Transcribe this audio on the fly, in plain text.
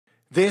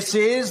This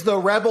is the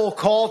Rebel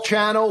Call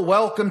Channel.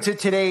 Welcome to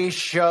today's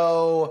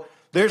show.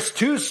 There's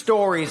two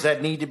stories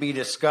that need to be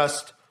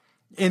discussed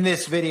in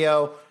this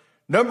video.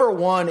 Number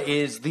one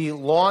is the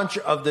launch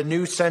of the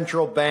new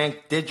central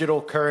bank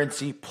digital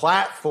currency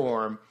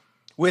platform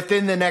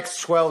within the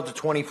next 12 to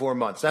 24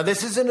 months. Now,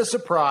 this isn't a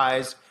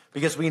surprise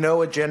because we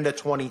know Agenda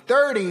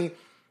 2030,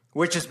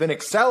 which has been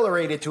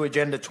accelerated to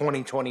Agenda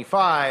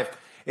 2025,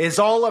 is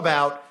all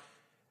about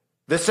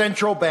the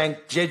central bank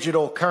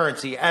digital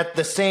currency. At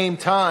the same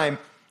time,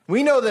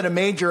 we know that a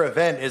major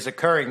event is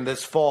occurring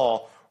this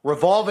fall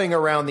revolving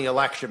around the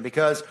election,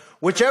 because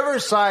whichever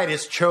side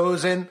is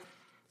chosen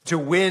to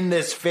win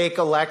this fake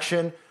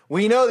election,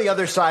 we know the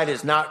other side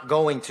is not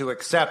going to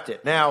accept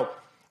it. Now,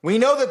 we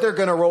know that they're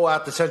going to roll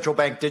out the central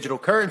bank digital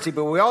currency,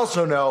 but we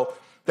also know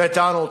that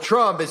Donald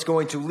Trump is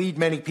going to lead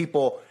many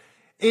people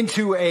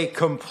into a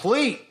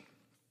complete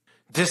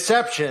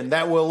deception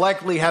that will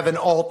likely have an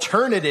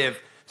alternative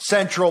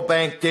central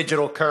bank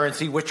digital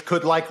currency, which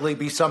could likely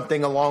be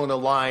something along the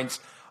lines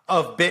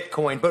of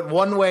Bitcoin. But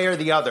one way or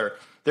the other,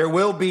 there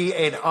will be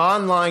an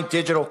online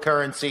digital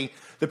currency.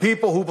 The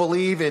people who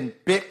believe in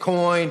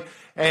Bitcoin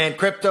and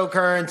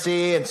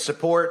cryptocurrency and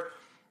support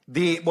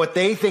what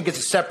they think is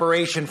a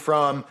separation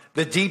from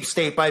the deep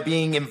state by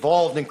being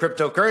involved in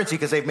cryptocurrency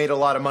because they've made a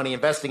lot of money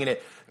investing in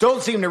it,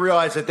 don't seem to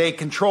realize that they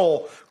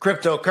control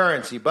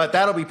cryptocurrency. But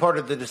that'll be part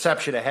of the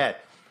deception ahead.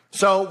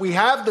 So we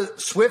have the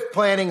swift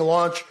planning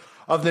launch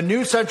of the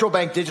new central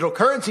bank digital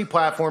currency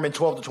platform in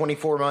 12 to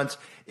 24 months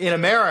in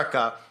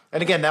America.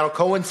 And again, that'll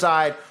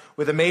coincide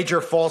with a major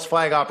false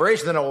flag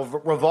operation that will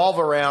revolve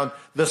around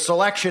the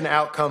selection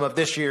outcome of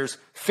this year's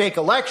fake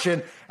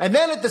election. And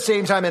then at the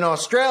same time in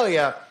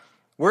Australia,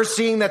 we're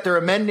seeing that they're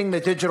amending the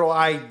digital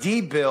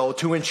ID bill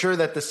to ensure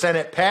that the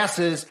Senate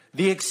passes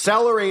the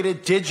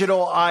accelerated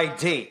digital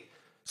ID.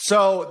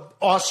 So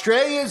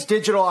Australia's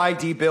digital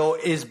ID bill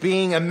is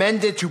being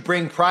amended to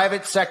bring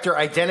private sector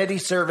identity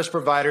service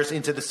providers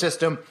into the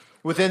system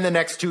within the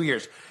next 2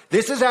 years.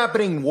 This is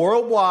happening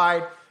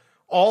worldwide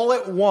all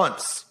at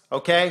once,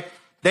 okay?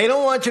 They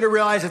don't want you to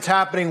realize it's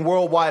happening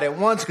worldwide at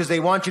once because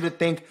they want you to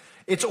think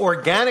it's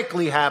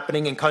organically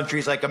happening in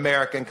countries like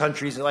America and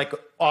countries like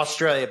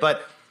Australia.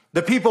 But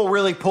the people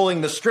really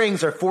pulling the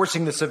strings are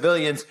forcing the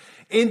civilians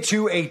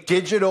into a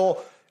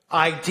digital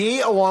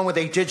ID along with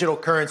a digital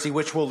currency,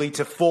 which will lead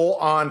to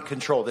full-on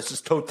control. This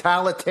is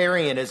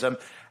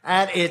totalitarianism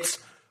at its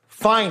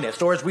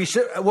finest, or as we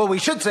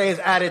should say is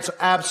at its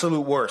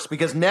absolute worst,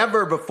 because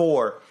never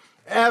before,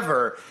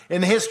 ever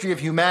in the history of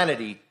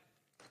humanity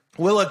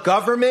will a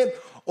government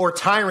or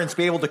tyrants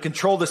be able to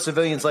control the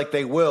civilians like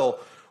they will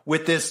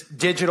with this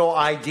digital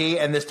ID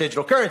and this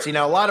digital currency.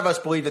 Now, a lot of us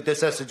believe that this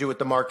has to do with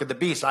the mark of the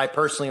beast. I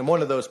personally am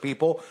one of those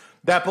people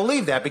that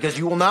believe that, because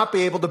you will not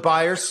be able to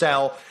buy or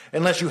sell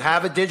unless you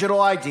have a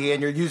digital ID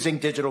and you're using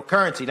digital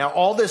currency. Now,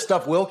 all this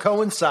stuff will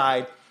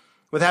coincide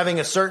with having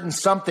a certain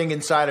something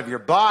inside of your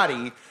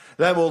body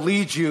that will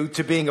lead you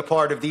to being a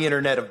part of the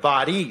Internet of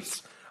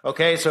Bodies.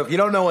 Okay, so if you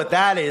don't know what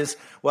that is,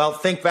 well,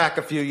 think back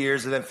a few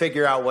years and then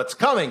figure out what's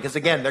coming. Because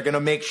again, they're going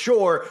to make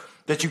sure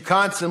that you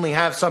constantly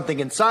have something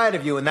inside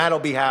of you, and that'll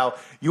be how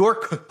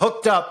you're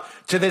hooked up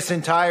to this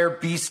entire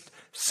beast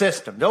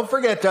system. Don't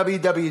forget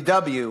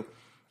www,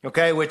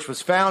 okay, which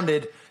was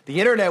founded, the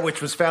Internet,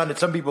 which was founded,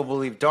 some people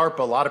believe DARPA,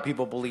 a lot of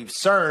people believe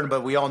CERN,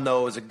 but we all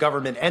know it was a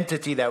government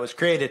entity that was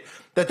created,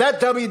 that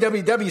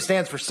www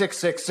stands for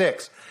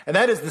 666. And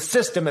that is the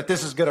system that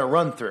this is going to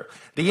run through.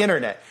 The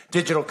Internet,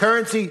 digital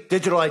currency,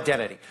 digital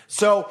identity.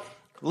 So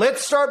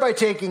let's start by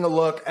taking a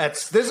look at,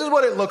 this is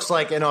what it looks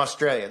like in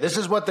Australia. This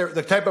is what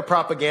the type of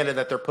propaganda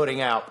that they're putting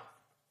out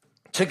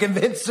to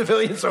convince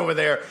civilians over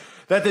there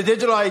that the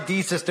digital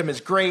ID system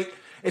is great.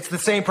 It's the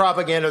same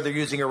propaganda they're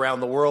using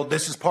around the world.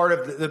 This is part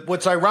of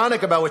what's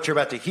ironic about what you're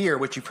about to hear,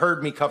 which you've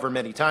heard me cover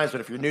many times,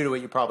 but if you're new to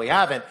it, you probably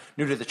haven't,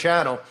 new to the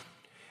channel,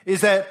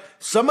 is that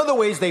some of the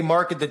ways they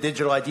market the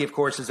digital ID, of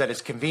course, is that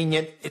it's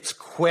convenient, it's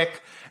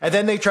quick, and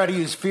then they try to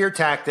use fear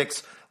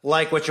tactics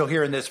like what you'll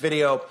hear in this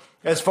video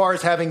as far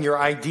as having your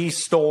ID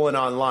stolen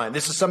online.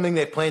 This is something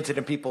they've planted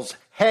in people's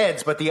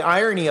heads, but the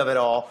irony of it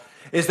all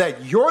is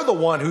that you're the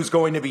one who's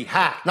going to be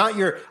hacked, not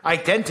your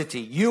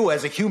identity. You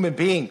as a human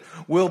being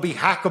will be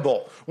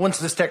hackable once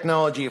this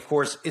technology, of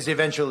course, is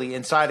eventually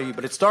inside of you.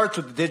 But it starts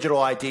with the digital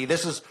ID.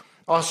 This is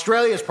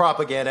Australia's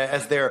propaganda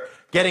as they're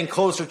getting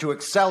closer to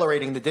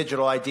accelerating the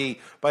digital ID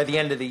by the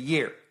end of the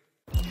year.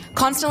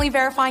 Constantly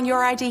verifying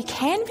your ID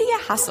can be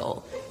a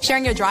hassle.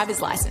 Sharing your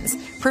driver's license,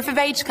 proof of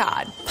age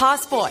card,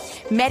 passport,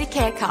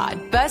 Medicare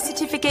card, birth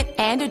certificate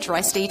and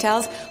address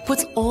details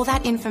puts all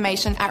that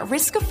information at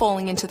risk of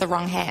falling into the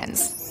wrong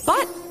hands.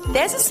 But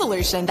there's a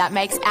solution that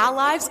makes our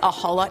lives a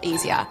whole lot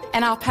easier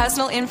and our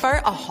personal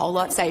info a whole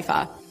lot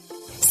safer.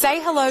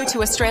 Say hello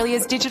to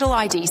Australia's digital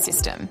ID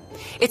system.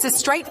 It's a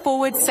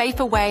straightforward,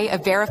 safer way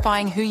of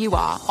verifying who you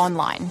are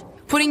online,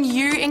 putting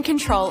you in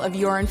control of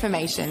your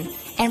information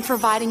and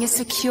providing a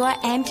secure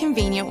and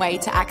convenient way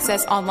to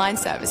access online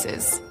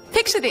services.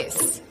 Picture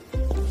this.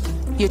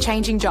 you're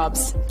changing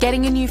jobs,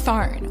 getting a new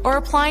phone, or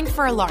applying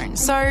for a loan,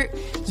 so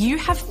you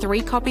have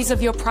 3 copies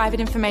of your private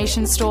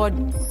information stored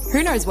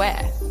who knows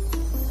where.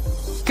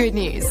 Good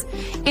news.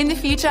 In the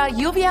future,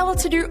 you'll be able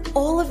to do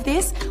all of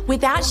this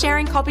without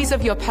sharing copies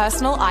of your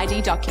personal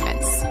ID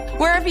documents.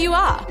 Wherever you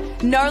are,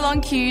 no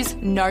long queues,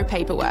 no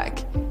paperwork.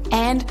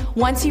 And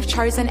once you've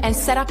chosen and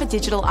set up a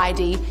digital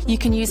ID, you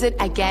can use it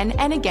again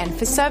and again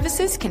for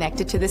services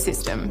connected to the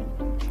system.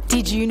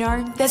 Did you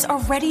know there's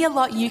already a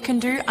lot you can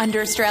do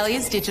under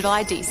Australia's digital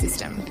ID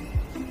system?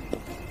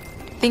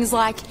 Things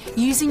like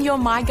using your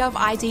MyGov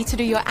ID to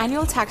do your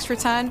annual tax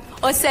return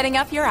or setting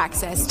up your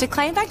access to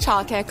claim back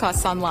childcare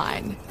costs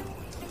online.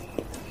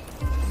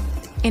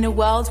 In a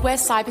world where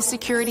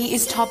cybersecurity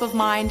is top of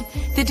mind,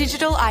 the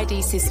digital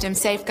ID system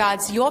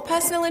safeguards your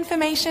personal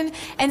information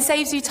and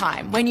saves you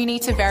time when you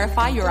need to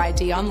verify your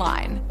ID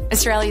online.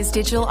 Australia's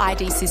digital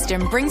ID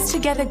system brings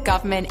together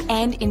government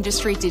and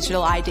industry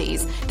digital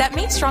IDs that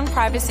meet strong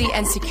privacy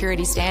and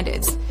security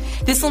standards.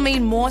 This will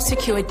mean more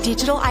secure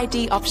digital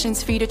ID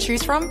options for you to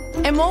choose from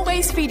and more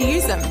ways for you to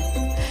use them.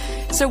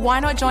 So why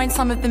not join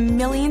some of the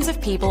millions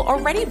of people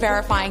already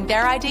verifying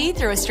their ID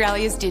through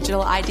Australia's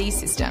digital ID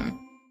system?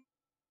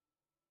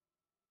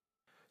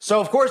 So,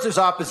 of course, there's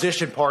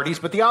opposition parties,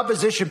 but the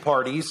opposition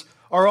parties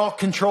are all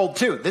controlled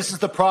too. This is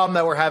the problem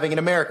that we're having in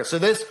America. So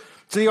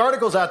the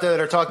articles out there that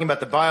are talking about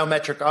the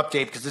biometric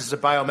update, because this is a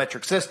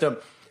biometric system,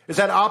 is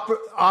that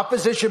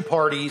opposition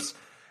parties,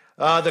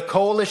 the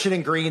Coalition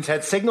and Greens,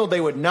 had signaled they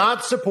would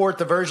not support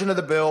the version of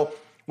the bill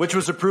which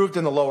was approved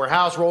in the lower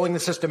house. Rolling the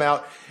system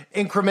out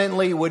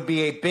incrementally would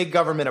be a big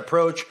government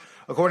approach,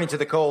 according to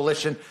the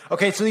Coalition.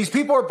 Okay, so these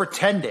people are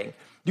pretending.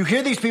 You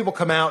hear these people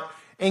come out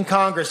in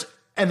Congress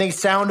and they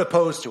sound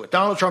opposed to it.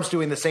 Donald Trump's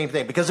doing the same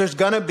thing because there's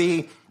going to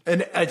be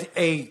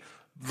a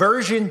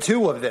version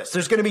 2 of this.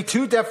 There's going to be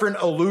 2 different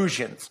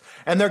illusions,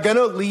 and they're going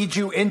to lead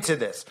you into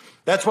this.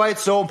 That's why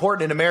it's so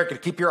important in America to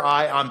keep your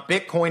eye on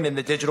Bitcoin and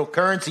the digital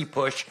currency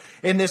push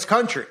in this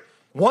country.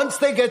 Once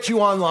they get you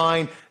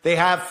online, they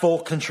have full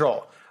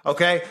control.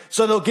 Okay?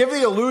 So they'll give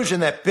the illusion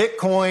that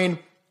Bitcoin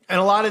and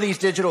a lot of these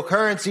digital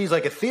currencies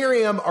like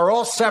Ethereum are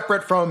all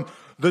separate from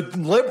the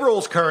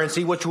liberals'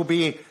 currency, which will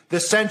be the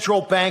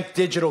central bank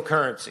digital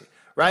currency,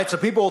 right? So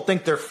people will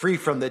think they're free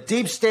from the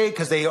deep state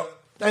because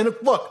and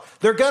look,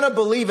 they're going to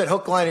believe it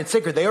hook, line, and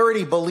sinker. They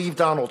already believe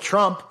Donald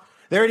Trump.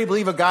 They already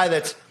believe a guy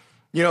that's,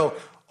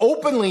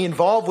 openly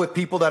involved with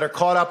people that are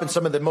caught up in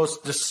some of the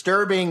most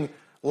disturbing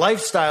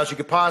lifestyles you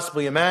could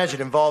possibly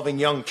imagine involving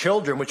young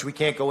children, which we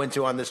can't go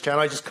into on this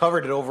channel. I just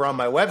covered it over on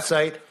my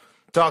website,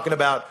 talking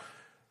about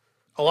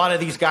a lot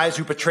of these guys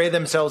who portray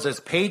themselves as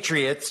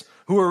patriots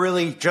who are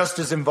really just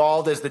as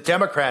involved as the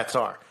Democrats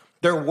are.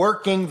 They're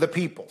working the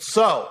people.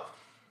 So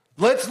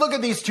let's look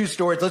at these 2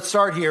 stories. Let's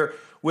start here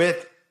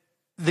with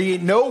the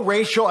no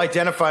racial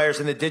identifiers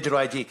in the digital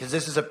ID, because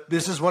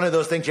this is one of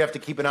those things you have to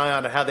keep an eye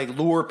on how they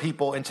lure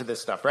people into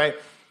this stuff, right?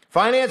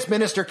 Finance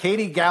Minister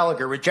Katie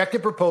Gallagher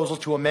rejected proposal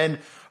to amend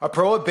a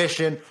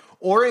prohibition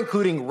or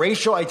including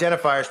racial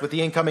identifiers with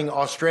the incoming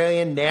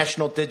Australian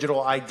National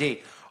Digital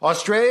ID.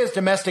 Australia's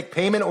domestic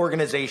payment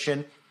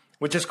organization,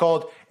 which is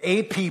called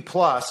AP+,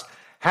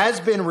 has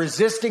been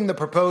resisting the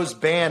proposed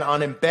ban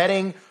on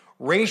embedding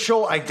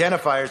racial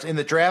identifiers in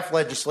the draft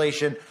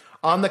legislation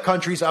on the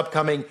country's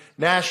upcoming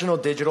national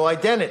digital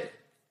identity.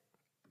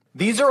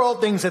 These are all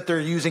things that they're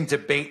using to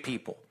bait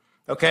people,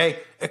 okay?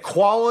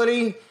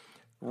 Equality,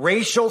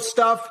 racial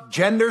stuff,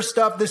 gender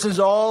stuff, this is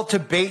all to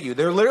bait you.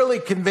 They're literally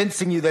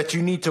convincing you that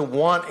you need to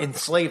want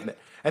enslavement.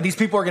 And these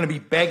people are going to be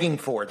begging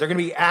for it. They're going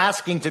to be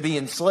asking to be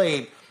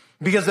enslaved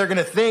because they're going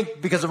to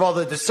think, because of all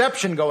the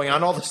deception going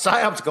on, all the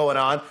psyops going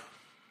on,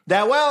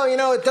 that,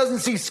 it doesn't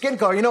see skin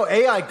color.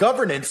 AI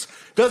governance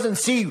doesn't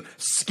see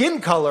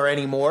skin color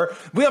anymore.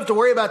 We have to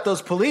worry about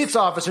those police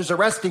officers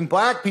arresting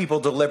black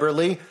people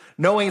deliberately,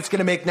 knowing it's going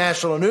to make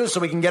national news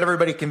so we can get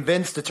everybody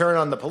convinced to turn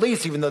on the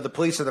police, even though the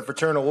police are the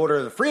Fraternal Order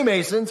of the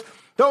Freemasons.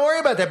 Don't worry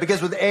about that,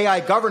 because with AI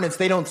governance,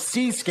 they don't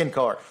see skin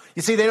color.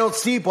 You see, they don't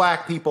see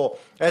black people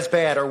as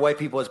bad or white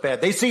people as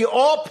bad. They see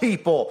all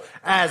people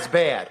as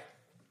bad.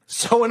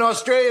 So in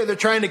Australia, they're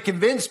trying to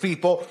convince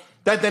people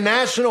that the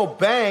national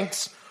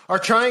banks are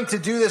trying to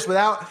do this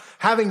without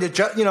having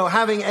to,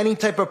 having any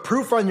type of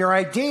proof on your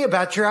ID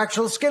about your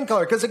actual skin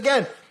color. Because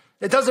again,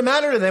 it doesn't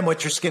matter to them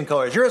what your skin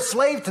color is. You're a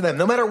slave to them,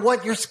 no matter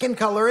what your skin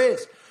color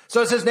is.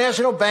 So it says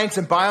national banks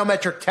and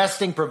biometric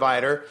testing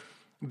provider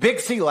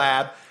Bixi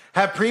Lab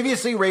have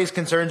previously raised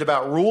concerns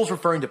about rules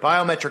referring to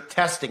biometric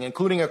testing,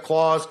 including a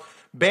clause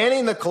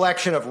banning the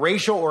collection of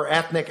racial or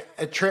ethnic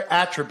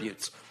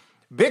attributes.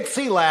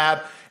 Bixi Lab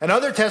and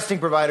other testing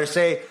providers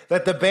say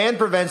that the ban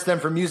prevents them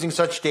from using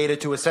such data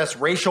to assess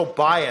racial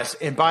bias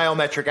in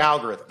biometric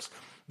algorithms.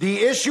 The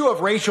issue of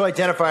racial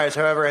identifiers,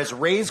 however, has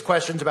raised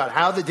questions about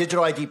how the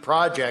Digital ID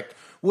project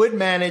would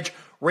manage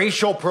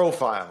racial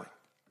profiling.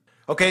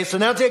 Okay, so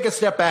now take a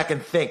step back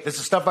and think. This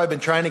is stuff I've been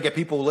trying to get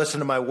people who listen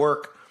to my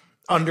work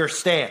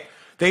understand.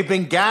 They've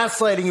been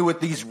gaslighting you with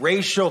these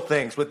racial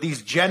things, with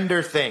these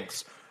gender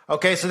things,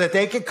 okay, so that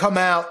they could come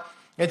out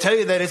and tell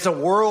you that it's a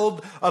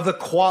world of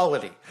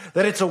equality,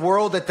 that it's a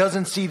world that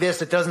doesn't see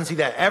this, it doesn't see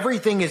that.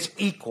 Everything is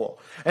equal.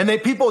 And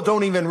that people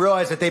don't even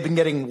realize that they've been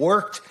getting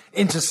worked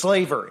into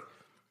slavery,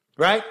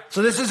 right?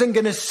 So this isn't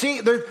going to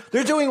see,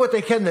 they're doing what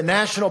they can. The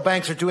national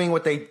banks are doing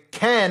what they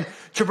can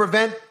to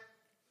prevent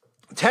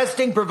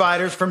testing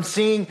providers from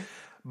seeing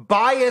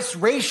biased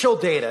racial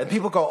data. And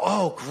people go,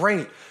 oh,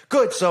 great,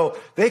 good. So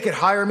they could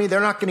hire me. They're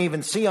not going to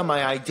even see on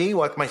my ID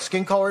what my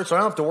skin color is. So I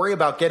don't have to worry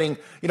about getting,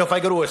 if I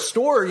go to a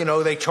store,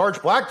 they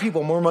charge black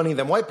people more money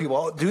than white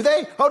people. Do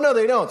they? Oh, no,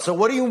 they don't. So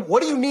what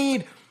do you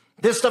need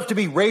this stuff to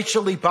be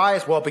racially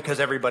biased? Well, because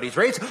everybody's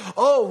race.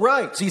 Oh,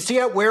 right. So you see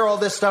where all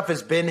this stuff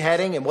has been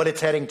heading and what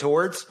it's heading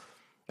towards?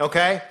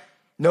 Okay.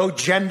 No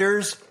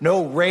genders,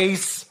 no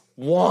race.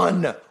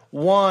 One.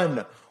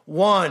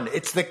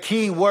 It's the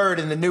key word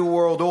in the New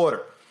World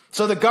Order.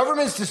 So the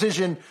government's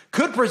decision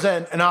could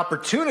present an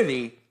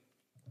opportunity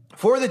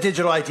for the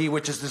digital ID,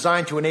 which is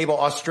designed to enable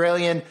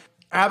Australian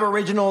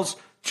Aboriginals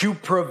to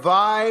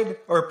provide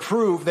or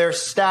prove their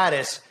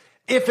status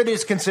if it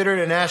is considered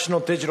a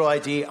national digital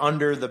ID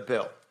under the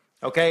bill.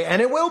 Okay,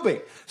 and it will be.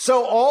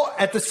 So all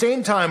at the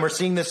same time, we're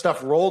seeing this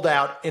stuff rolled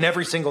out in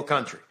every single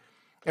country.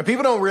 And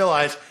people don't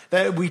realize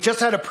that we just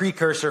had a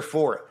precursor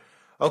for it.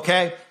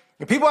 Okay,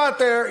 and people out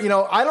there,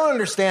 I don't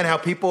understand how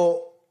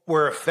people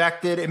were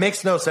affected. It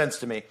makes no sense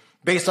to me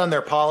based on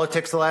their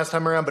politics the last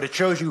time around, but it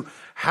shows you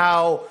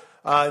how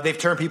they've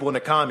turned people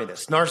into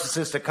communists,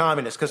 narcissistic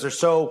communists, because they're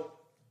so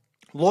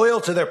loyal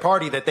to their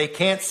party that they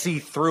can't see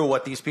through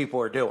what these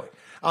people are doing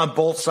on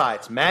both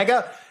sides,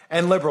 MAGA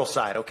and liberal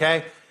side,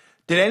 okay?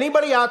 Did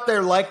anybody out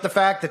there like the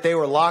fact that they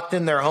were locked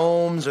in their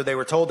homes or they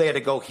were told they had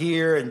to go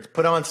here and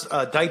put on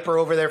a diaper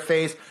over their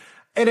face?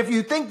 And if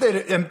you think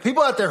that, and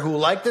people out there who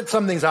liked it,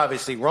 something's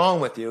obviously wrong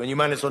with you, and you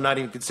might as well not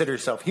even consider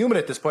yourself human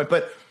at this point.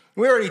 But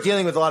we're already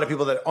dealing with a lot of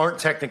people that aren't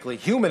technically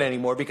human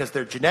anymore because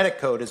their genetic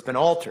code has been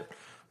altered.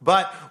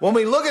 But when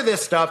we look at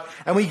this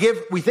stuff and we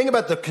think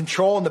about the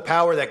control and the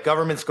power that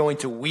government's going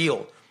to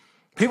wield,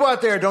 people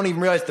out there don't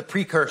even realize the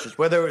precursors,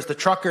 whether it was the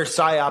trucker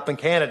psyop in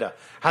Canada,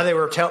 how they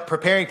were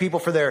preparing people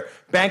for their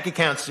bank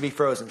accounts to be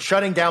frozen,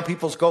 shutting down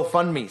people's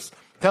GoFundMes,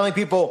 telling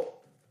people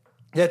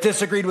that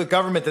disagreed with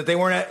government that they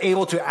weren't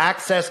able to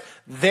access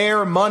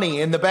their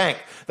money in the bank,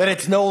 that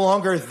it's no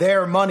longer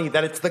their money,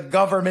 that it's the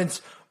government's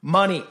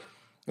money.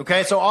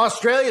 Okay, so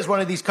Australia is one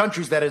of these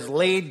countries that is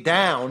laid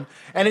down,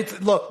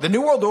 and look, the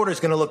New World Order is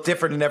going to look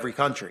different in every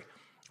country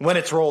when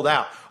it's rolled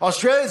out.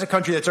 Australia is a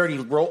country that's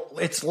already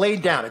it's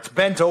laid down, it's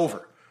bent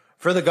over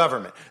for the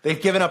government.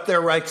 They've given up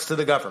their rights to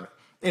the government.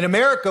 In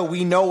America,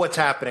 we know what's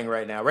happening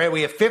right now, right?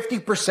 We have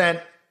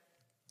 50%.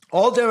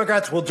 All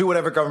Democrats will do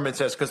whatever government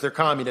says because they're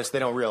communists. They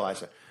don't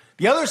realize it.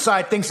 The other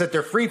side thinks that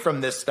they're free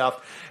from this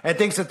stuff and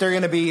thinks that they're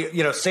going to be,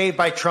 saved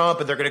by Trump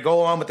and they're going to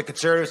go on with the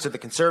conservatives to the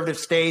conservative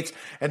states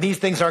and these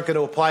things aren't going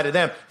to apply to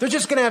them. They're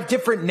just going to have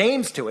different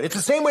names to it. It's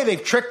the same way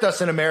they've tricked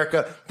us in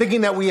America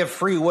thinking that we have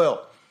free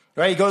will,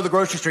 right? You go to the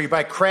grocery store, you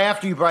buy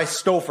Kraft, you buy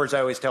Stouffer's, I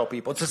always tell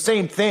people. It's the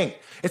same thing.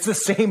 It's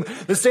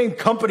the same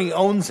company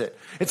owns it.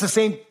 It's the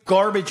same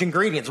garbage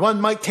ingredients. One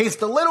might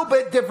taste a little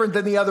bit different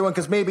than the other one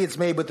because maybe it's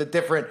made with a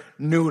different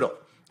noodle,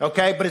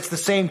 okay? But it's the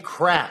same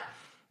crap.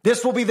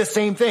 This will be the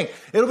same thing.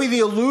 It'll be the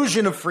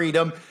illusion of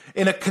freedom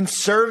in a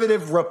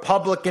conservative,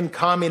 Republican,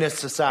 communist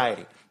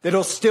society.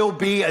 It'll still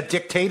be a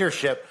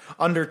dictatorship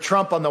under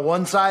Trump on the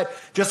one side,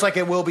 just like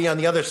it will be on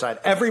the other side.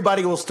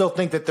 Everybody will still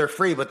think that they're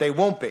free, but they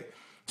won't be.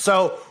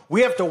 So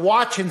we have to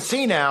watch and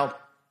see now,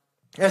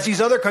 as these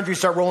other countries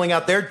start rolling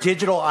out their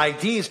digital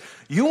IDs,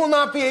 you will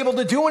not be able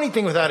to do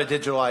anything without a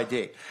digital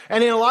ID.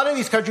 And in a lot of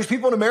these countries,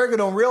 people in America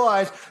don't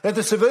realize that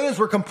the civilians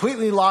were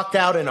completely locked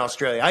out in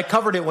Australia. I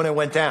covered it when it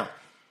went down.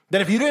 That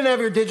if you didn't have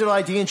your digital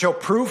ID and show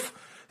proof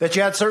that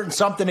you had certain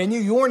something in you,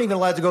 you weren't even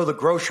allowed to go to the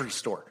grocery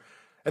store.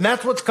 And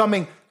that's what's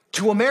coming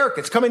to America.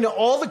 It's coming to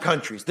all the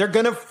countries. They're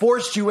going to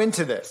force you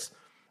into this,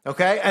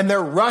 okay? And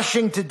they're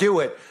rushing to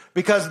do it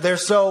because they're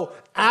so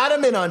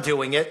adamant on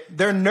doing it.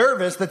 They're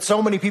nervous that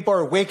so many people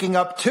are waking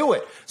up to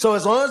it. So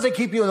as long as they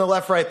keep you in the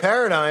left-right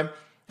paradigm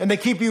and they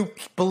keep you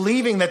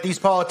believing that these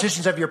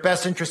politicians have your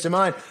best interest in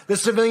mind, the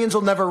civilians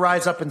will never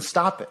rise up and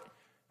stop it,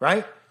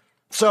 right?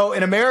 So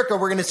in America,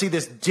 we're going to see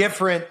this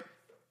different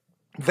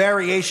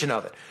variation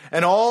of it.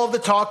 And all the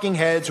talking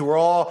heads who are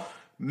all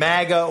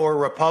MAGA or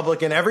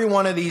Republican, every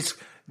one of these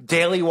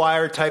Daily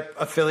Wire type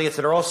affiliates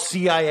that are all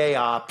CIA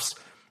ops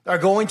are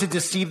going to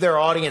deceive their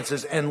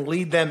audiences and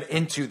lead them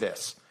into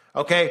this.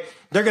 Okay?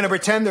 They're going to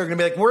pretend they're going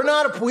to be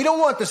like, we don't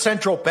want the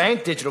central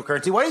bank digital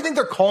currency. Why do you think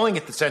they're calling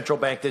it the central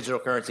bank digital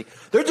currency?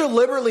 They're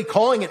deliberately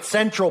calling it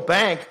central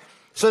bank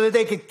so that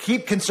they could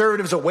keep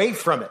conservatives away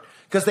from it.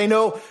 Because they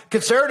know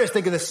conservatives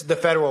think of the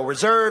Federal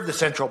Reserve, the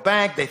central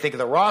bank, they think of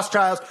the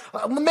Rothschilds.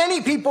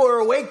 Many people are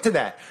awake to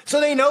that. So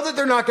they know that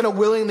they're not going to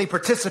willingly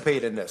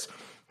participate in this.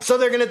 So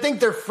they're going to think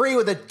they're free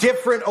with a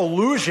different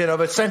illusion of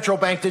a central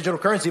bank digital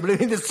currency, but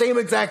it means the same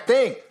exact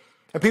thing.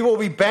 And people will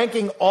be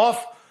banking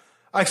online.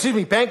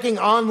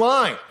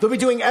 They'll be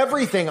doing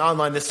everything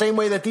online the same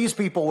way that these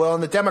people will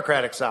on the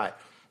Democratic side,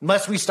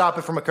 unless we stop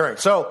it from occurring.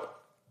 So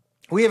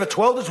We have a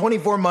 12 to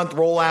 24 month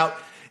rollout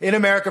in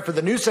America for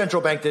the new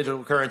central bank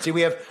digital currency.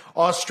 We have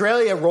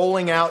Australia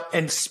rolling out,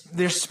 and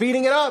they're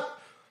speeding it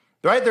up,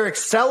 right? They're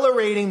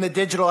accelerating the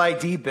digital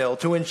ID bill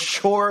to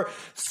ensure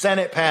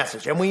Senate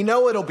passage. And we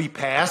know it'll be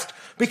passed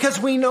because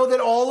we know that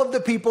all of the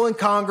people in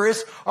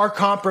Congress are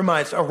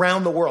compromised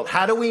around the world.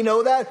 How do we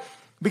know that?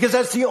 Because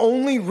that's the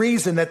only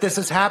reason that this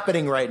is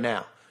happening right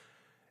now,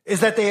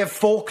 is that they have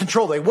full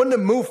control. They wouldn't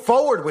have moved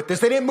forward with this.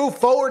 They didn't move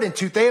forward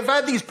they have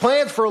had these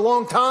plans for a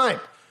long time.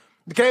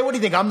 Okay, what do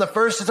you think? I'm the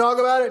first to talk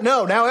about it?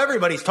 No, now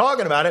everybody's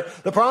talking about it.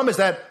 The problem is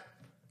that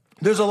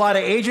there's a lot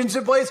of agents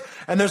in place,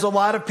 and there's a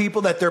lot of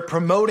people that they're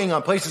promoting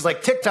on places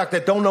like TikTok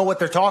that don't know what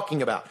they're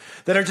talking about,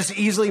 that are just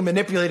easily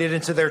manipulated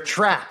into their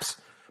traps.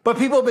 But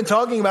people have been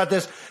talking about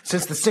this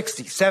since the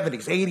 60s,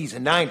 70s, 80s,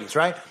 and 90s,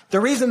 right? The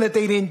reason that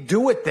they didn't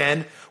do it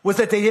then was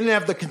that they didn't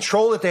have the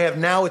control that they have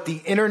now with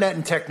the internet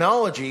and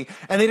technology,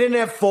 and they didn't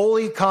have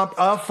fully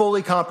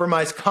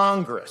compromised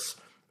Congress.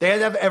 They had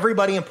to have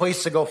everybody in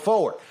place to go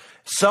forward.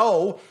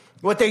 So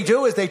what they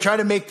do is they try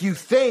to make you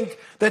think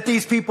that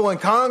these people in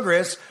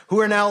Congress, who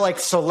are now like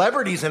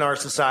celebrities in our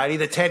society,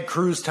 the Ted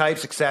Cruz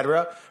types, et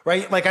cetera,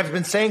 right? Like I've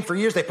been saying for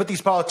years, they put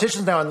these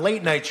politicians now on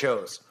late night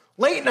shows.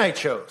 Late night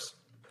shows.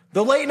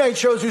 The late night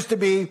shows used to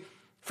be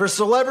for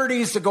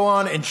celebrities to go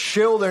on and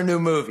shill their new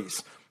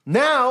movies.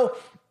 Now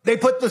they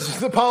put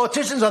the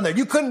politicians on there.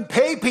 You couldn't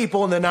pay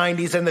people in the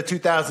 90s and the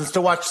 2000s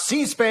to watch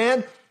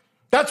C-SPAN.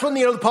 That's when,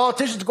 the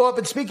politicians go up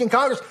and speak in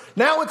Congress.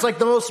 Now it's like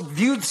the most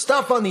viewed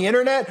stuff on the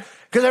internet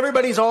because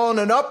everybody's all in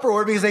an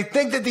uproar because they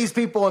think that these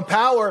people in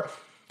power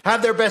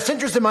have their best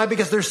interest in mind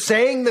because they're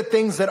saying the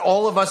things that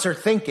all of us are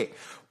thinking.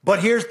 But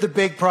here's the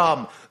big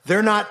problem.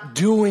 They're not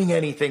doing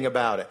anything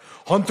about it.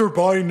 Hunter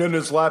Biden and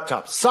his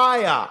laptop.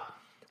 PSYOP.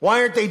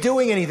 Why aren't they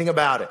doing anything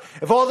about it?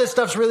 If all this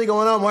stuff's really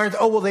going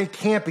on, they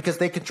can't because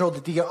they control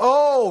the DO.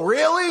 Oh,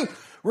 really?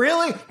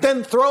 Really?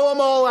 Then throw them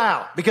all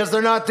out because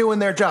they're not doing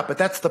their job. But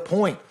that's the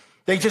point.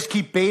 They just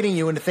keep baiting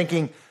you into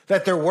thinking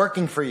that they're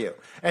working for you.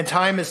 And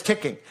time is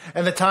ticking.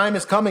 And the time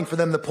is coming for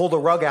them to pull the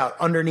rug out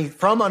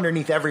from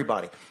underneath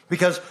everybody.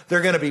 Because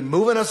they're going to be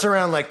moving us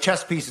around like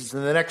chess pieces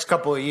in the next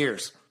couple of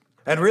years.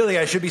 And really,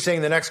 I should be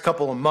saying the next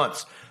couple of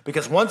months.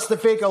 Because once the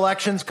fake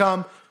elections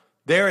come,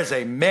 there is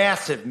a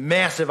massive,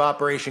 massive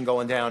operation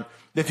going down.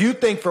 If you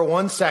think for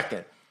one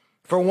second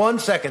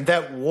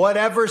that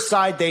whatever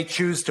side they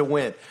choose to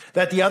win,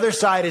 that the other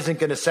side isn't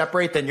going to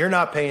separate, then you're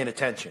not paying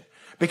attention.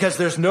 Because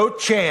there's no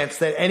chance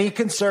that any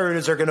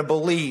conservatives are going to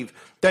believe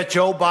that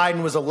Joe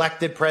Biden was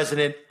elected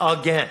president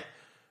again.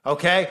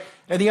 Okay?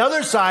 And the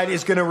other side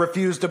is going to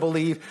refuse to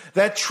believe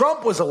that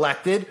Trump was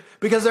elected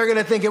because they're going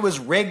to think it was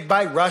rigged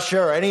by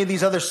Russia or any of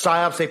these other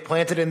psyops they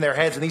planted in their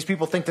heads. And these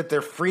people think that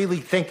they're freely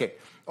thinking.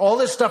 All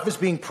this stuff is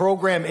being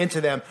programmed into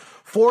them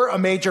for a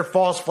major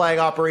false flag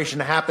operation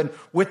to happen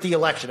with the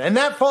election. And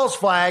that false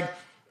flag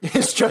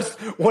is just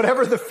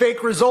whatever the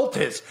fake result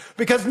is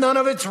because none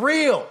of it's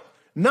real.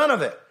 None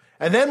of it.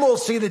 And then we'll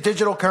see the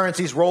digital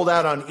currencies rolled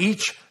out on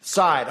each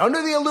side,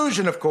 under the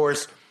illusion, of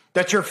course,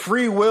 that your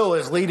free will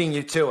is leading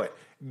you to it.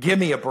 Give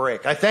me a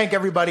break. I thank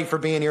everybody for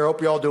being here.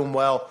 Hope you're all doing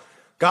well.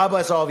 God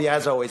bless all of you,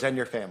 as always, and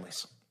your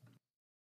families.